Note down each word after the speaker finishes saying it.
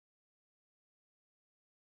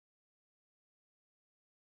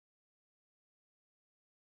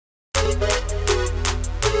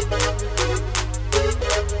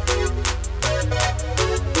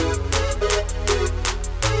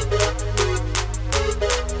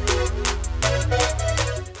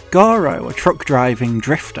Goro, a truck-driving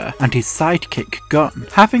drifter, and his sidekick Gun,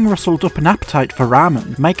 having rustled up an appetite for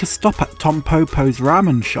ramen, make a stop at Tampopo's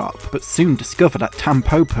ramen shop, but soon discover that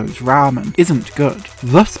Tampopo's ramen isn't good.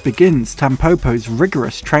 Thus begins Tampopo's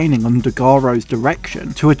rigorous training under Goro's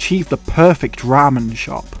direction to achieve the perfect ramen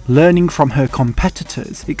shop, learning from her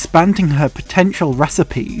competitors, expanding her potential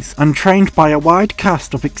recipes, and trained by a wide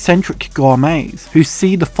cast of eccentric gourmets who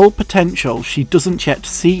see the full potential she doesn't yet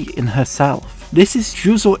see in herself. This is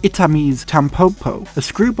Juzo Itami's Tampopo, a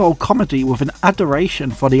screwball comedy with an adoration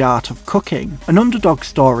for the art of cooking, an underdog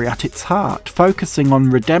story at its heart, focusing on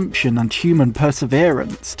redemption and human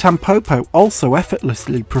perseverance. Tampopo also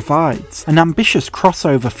effortlessly provides an ambitious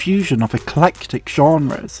crossover fusion of eclectic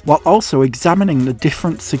genres, while also examining the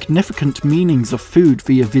different significant meanings of food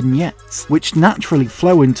via vignettes, which naturally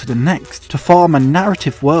flow into the next to form a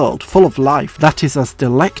narrative world full of life that is as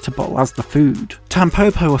delectable as the food.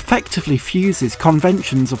 Tampopo effectively fuses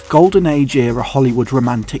conventions of Golden Age era Hollywood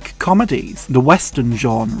romantic comedies, the Western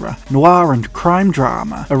genre, noir and crime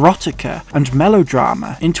drama, erotica, and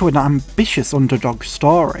melodrama into an ambitious underdog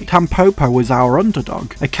story. Tampopo is our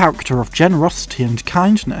underdog, a character of generosity and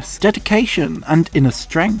kindness, dedication and inner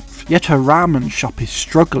strength, yet her ramen shop is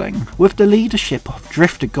struggling, with the leadership of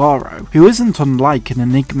Drifter Goro, who isn't unlike an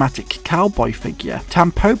enigmatic cowboy figure.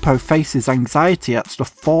 Tampopo faces anxiety at the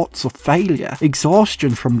thoughts of failure,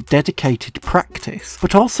 exhaustion from dedicated practice,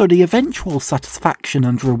 but also the eventual satisfaction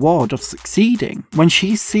and reward of succeeding when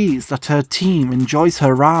she sees that her team enjoys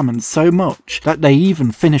her ramen so much that they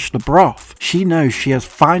even finish the broth. She knows she has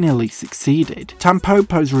finally succeeded.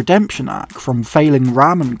 Tampopo's redemption arc from failing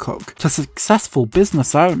ramen cook to successful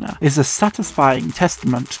business owner is a satisfying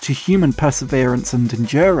testament to human perseverance and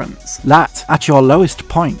endurance, that, at your lowest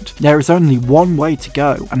point, there is only one way to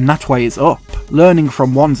go, and that way is up. Learning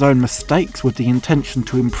from one's own mistakes with the intention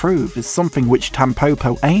to improve is something which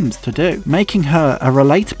Tampopo aims to do, making her a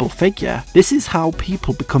relatable figure. This is how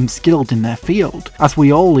people become skilled in their field, as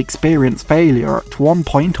we all experience failure at one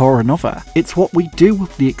point or another. It's what we do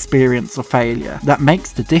with the experience of failure that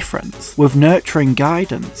makes the difference. With nurturing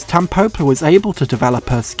guidance, Tampopo is able to develop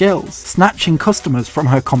her skills, snatching customers from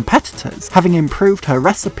her competitors, having improved her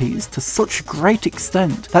recipes to such a great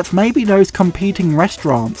extent that maybe those competing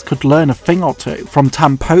restaurants could learn a thing or two from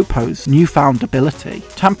Tampopo's newfound ability.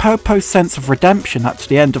 Tampopo's sense of redemption at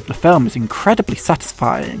the end of the film is incredibly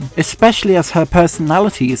satisfying, especially as her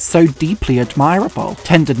personality is so deeply admirable,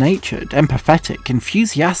 tender-natured, empathetic,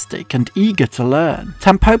 enthusiastic, and eager to learn.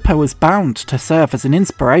 Tampopo is bound to serve as an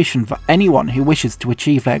inspiration for anyone who wishes to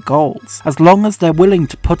achieve their goals, as long as they're willing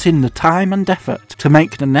to put in the time and effort to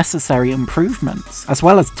make the necessary improvements, as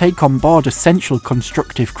well as take on board essential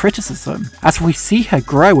constructive criticism. As we see her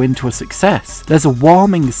grow into a success, there's a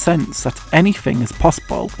warming sense that anything is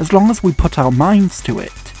possible as long as we put our minds to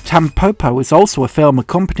it. Tampopo is also a film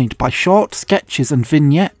accompanied by short sketches and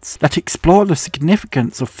vignettes that explore the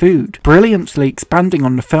significance of food, brilliantly expanding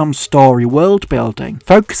on the film's story world building,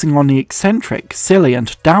 focusing on the eccentric, silly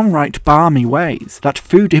and downright balmy ways that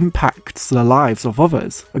food impacts the lives of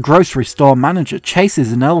others. A grocery store manager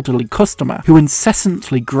chases an elderly customer who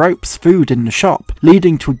incessantly gropes food in the shop,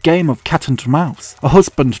 leading to a game of cat and mouse. A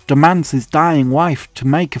husband demands his dying wife to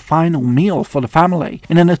make a final meal for the family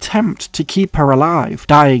in an attempt to keep her alive,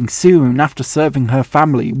 dying soon after serving her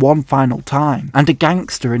family one final time, and a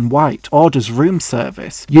gangster in white orders room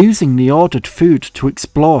service, using the ordered food to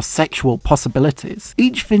explore sexual possibilities.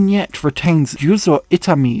 Each vignette retains Juzo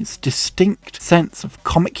Itami's distinct sense of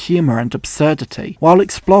comic humour and absurdity, while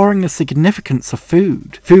exploring the significance of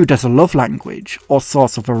food, food as a love language or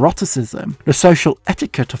source of eroticism, the social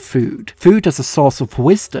etiquette of food, food as a source of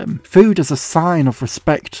wisdom, food as a sign of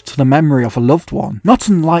respect to the memory of a loved one, not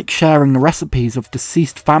unlike sharing the recipes of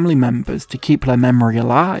deceased family members to keep their memory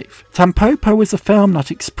alive. Tampopo is a film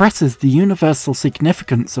that expresses the universal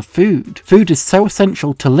significance of food. Food is so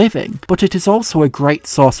essential to living, but it is also a great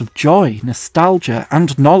source of joy, nostalgia,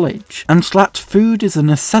 and knowledge, and that food is a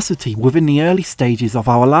necessity within the early stages of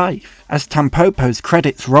our life. As Tampopo's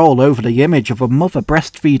credits roll over the image of a mother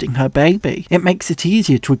breastfeeding her baby, it makes it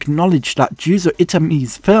easier to acknowledge that Juzo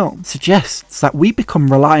Itami's film suggests that we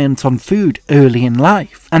become reliant on food early in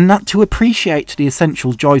life, and that to appreciate the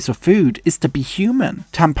essential joys of food is to be human.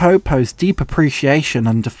 Tampopo's deep appreciation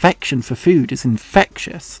and affection for food is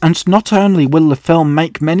infectious, and not only will the film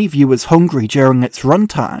make many viewers hungry during its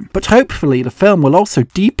runtime, but hopefully the film will also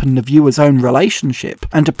deepen the viewer's own relationship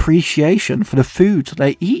and appreciation for the food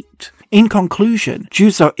they eat. In conclusion,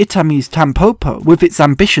 Juzo Itami's Tampopo, with its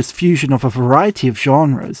ambitious fusion of a variety of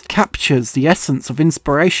genres, captures the essence of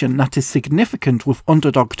inspiration that is significant with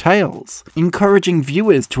underdog tales, encouraging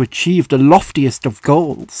viewers to achieve the loftiest of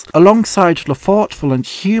goals, alongside the thoughtful and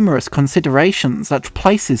humorous considerations that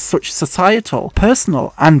places such societal,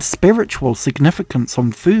 personal, and spiritual significance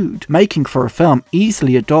on food, making for a film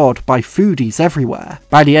easily adored by foodies everywhere.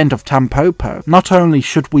 By the end of Tampopo, not only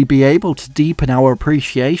should we be able to deepen our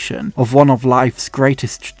appreciation of one of life's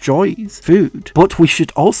greatest joys, food, but we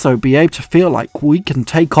should also be able to feel like we can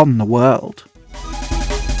take on the world.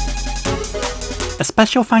 A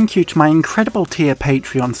special thank you to my incredible tier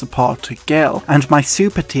Patreon supporter Gil, and my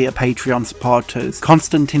super tier Patreon supporters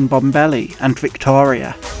Constantine Bombelli and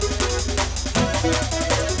Victoria.